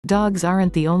Dogs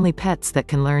aren't the only pets that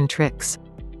can learn tricks.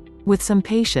 With some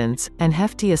patience, and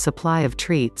hefty a supply of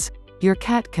treats, your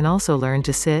cat can also learn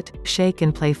to sit, shake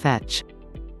and play fetch.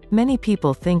 Many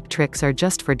people think tricks are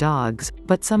just for dogs,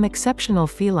 but some exceptional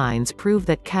felines prove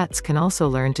that cats can also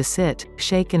learn to sit,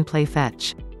 shake and play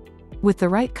fetch. With the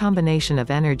right combination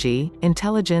of energy,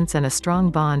 intelligence and a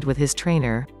strong bond with his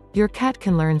trainer, your cat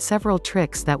can learn several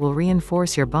tricks that will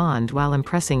reinforce your bond while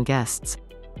impressing guests.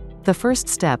 The first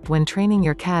step when training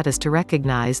your cat is to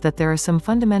recognize that there are some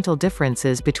fundamental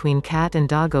differences between cat and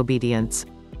dog obedience.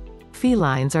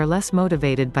 Felines are less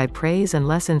motivated by praise and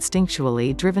less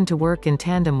instinctually driven to work in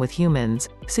tandem with humans,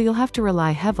 so you'll have to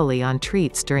rely heavily on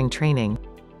treats during training.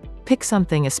 Pick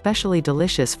something especially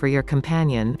delicious for your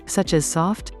companion, such as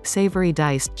soft, savory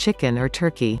diced chicken or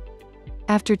turkey.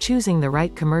 After choosing the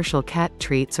right commercial cat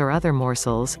treats or other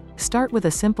morsels, start with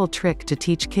a simple trick to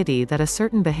teach Kitty that a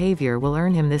certain behavior will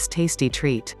earn him this tasty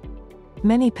treat.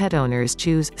 Many pet owners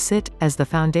choose sit as the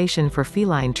foundation for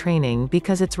feline training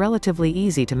because it's relatively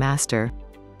easy to master.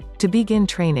 To begin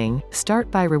training, start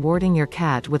by rewarding your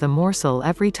cat with a morsel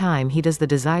every time he does the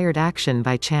desired action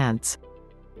by chance.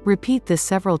 Repeat this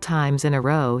several times in a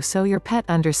row so your pet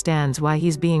understands why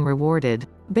he's being rewarded,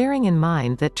 bearing in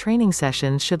mind that training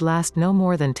sessions should last no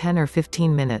more than 10 or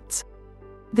 15 minutes.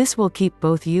 This will keep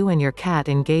both you and your cat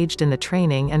engaged in the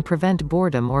training and prevent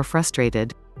boredom or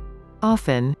frustrated.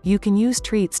 Often, you can use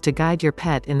treats to guide your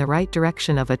pet in the right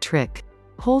direction of a trick,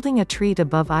 holding a treat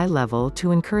above eye level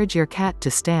to encourage your cat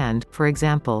to stand, for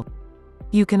example.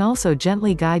 You can also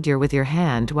gently guide with your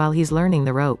hand while he's learning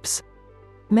the ropes.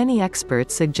 Many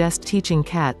experts suggest teaching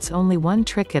cats only one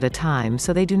trick at a time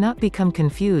so they do not become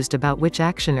confused about which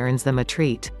action earns them a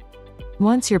treat.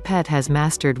 Once your pet has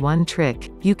mastered one trick,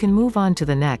 you can move on to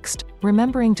the next,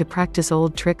 remembering to practice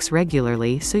old tricks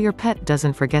regularly so your pet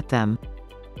doesn't forget them.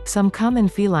 Some common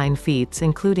feline feats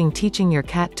including teaching your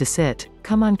cat to sit,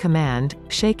 come on command,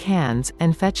 shake hands,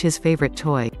 and fetch his favorite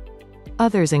toy.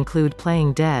 Others include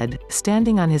playing dead,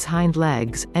 standing on his hind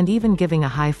legs, and even giving a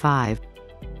high five.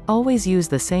 Always use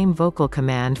the same vocal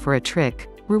command for a trick,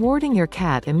 rewarding your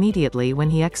cat immediately when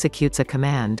he executes a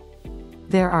command.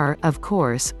 There are, of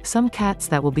course, some cats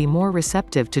that will be more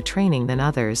receptive to training than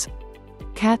others.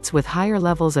 Cats with higher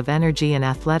levels of energy and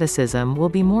athleticism will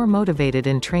be more motivated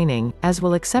in training, as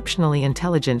will exceptionally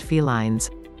intelligent felines.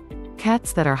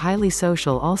 Cats that are highly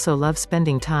social also love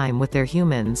spending time with their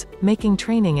humans, making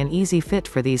training an easy fit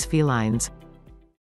for these felines.